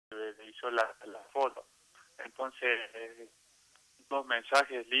hizo la foto. Entonces, dos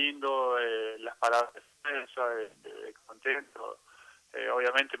mensajes lindos, las palabras de fuerza, de contento,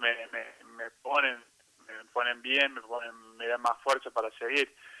 obviamente me ponen bien, me dan más fuerza para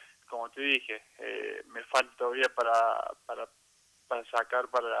seguir. Como te dije, me falta todavía para sacar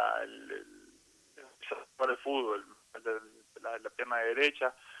para el fútbol, la pierna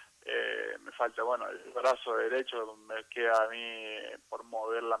derecha. Me falta, bueno, el brazo derecho me queda a mí por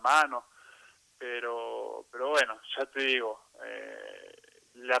mover la mano, pero bueno, ya te digo,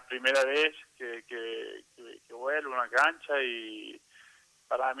 la primera vez que vuelvo a una cancha y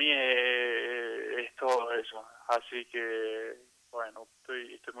para mí es todo eso, así que bueno,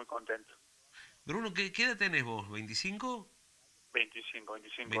 estoy muy contento. Bruno, ¿qué edad tenés vos? ¿25? 25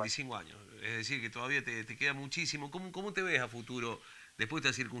 años. 25 años, es decir, que todavía te queda muchísimo. ¿Cómo te ves a futuro después de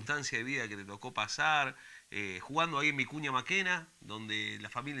esta circunstancia de vida que te tocó pasar, jugando ahí en Vicuña Maquena, donde la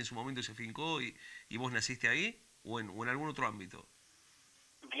familia en su momento se afincó y vos naciste ahí, o en algún otro ámbito?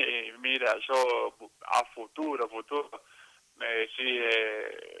 Mira, yo a futuro, me decís,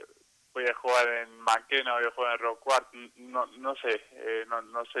 voy a jugar en Maquena, voy a jugar en Roquart, no sé,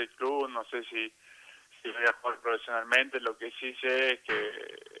 no sé el club, no sé si voy a jugar profesionalmente. Lo que sí sé es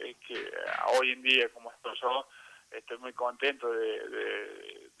que hoy en día, como estoy yo, estoy muy contento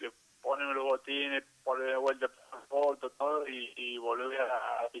de ponerme los botines, poner de vuelta por foto, todo, y volver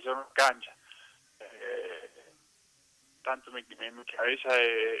a pisar una cancha. Tanto en mi cabeza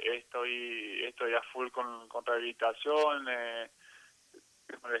estoy a full con rehabilitación,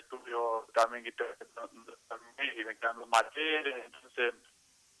 con el estudio también que me quedan los materiales. Entonces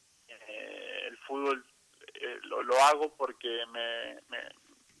el fútbol lo hago porque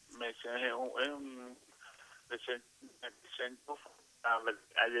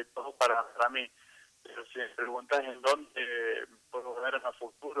hay de todo para mí. Pero si me preguntas en dónde puedo ver a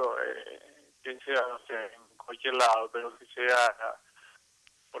futuro, que sea, no sé, en cualquier lado, pero que sea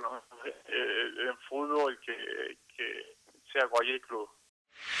por lo menos en fútbol, que sea cualquier club.